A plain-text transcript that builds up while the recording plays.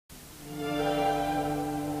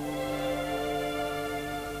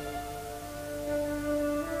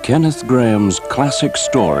Kenneth Grahame's classic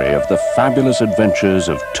story of the fabulous adventures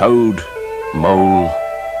of Toad, Mole,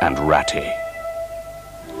 and Ratty.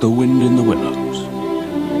 The Wind in the Willows.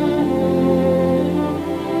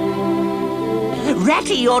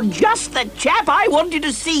 Ratty, you're just the chap I wanted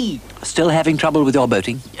to see. Still having trouble with your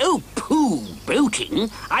boating? Oh, pooh, boating.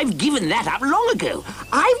 I've given that up long ago.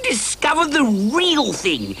 I've discovered the real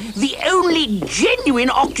thing, the only genuine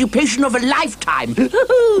occupation of a lifetime.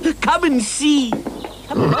 Come and see.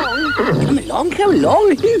 Come along, come along, come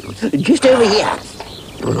along. Just over here.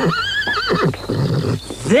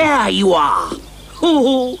 There you are.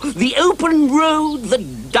 Oh, the open road, the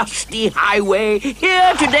dusty highway,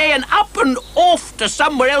 here today and up and off to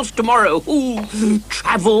somewhere else tomorrow. Ooh,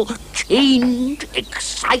 travel, change,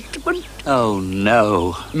 excitement. Oh,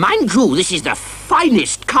 no. Mind you, this is the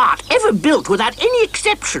finest cart ever built without any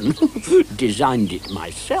exception. Designed it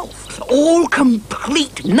myself. All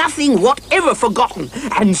complete, nothing whatever forgotten.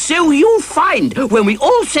 And so you'll find when we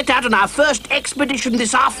all set out on our first expedition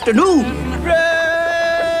this afternoon.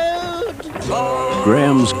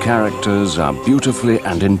 Grahame's characters are beautifully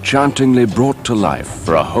and enchantingly brought to life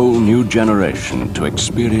for a whole new generation to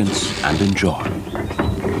experience and enjoy.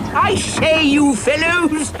 I say, you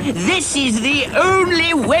fellows, this is the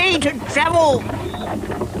only way to travel.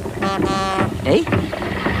 Eh?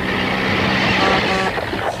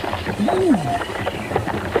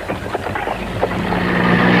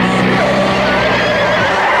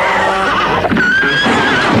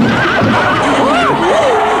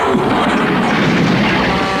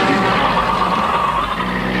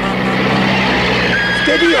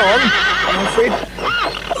 Steady on, Alfred.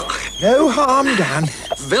 No harm done.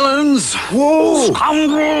 Villains! Whoa!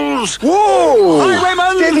 Scoundrels! Whoa!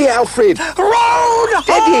 Highwaymen! Steady, Alfred. Road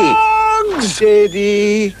Steady. hogs!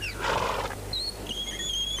 Steady.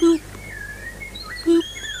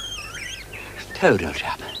 Toad, old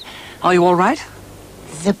chap, are you all right?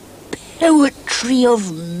 The poetry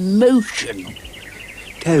of motion.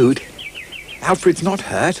 Toad, Alfred's not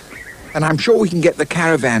hurt, and I'm sure we can get the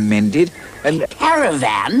caravan mended, and...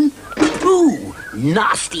 Caravan? Ooh,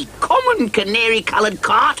 nasty, common canary-coloured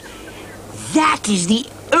cart. That is the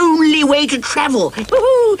only way to travel.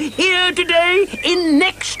 Ooh, here today, in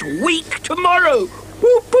next week tomorrow.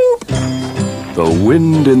 Boop, boop. The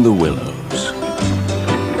Wind in the Willows.